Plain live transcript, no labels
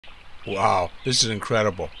Wow, this is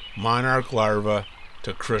incredible. Monarch larva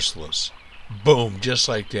to chrysalis. Boom, just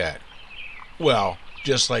like that. Well,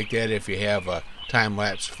 just like that if you have a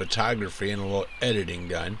time-lapse photography and a little editing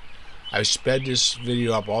done. I've sped this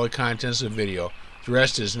video up, all the contents of the video. The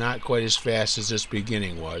rest is not quite as fast as this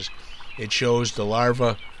beginning was. It shows the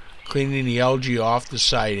larva cleaning the algae off the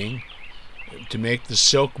siding to make the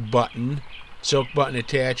silk button. Silk button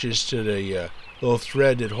attaches to the little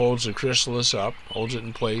thread that holds the chrysalis up, holds it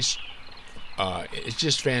in place. It's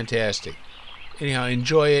just fantastic. Anyhow,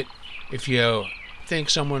 enjoy it. If you think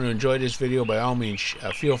someone will enjoy this video, by all means,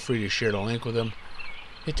 feel free to share the link with them.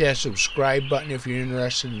 Hit that subscribe button if you're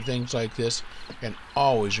interested in things like this. And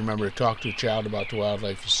always remember to talk to a child about the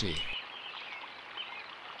wildlife you see.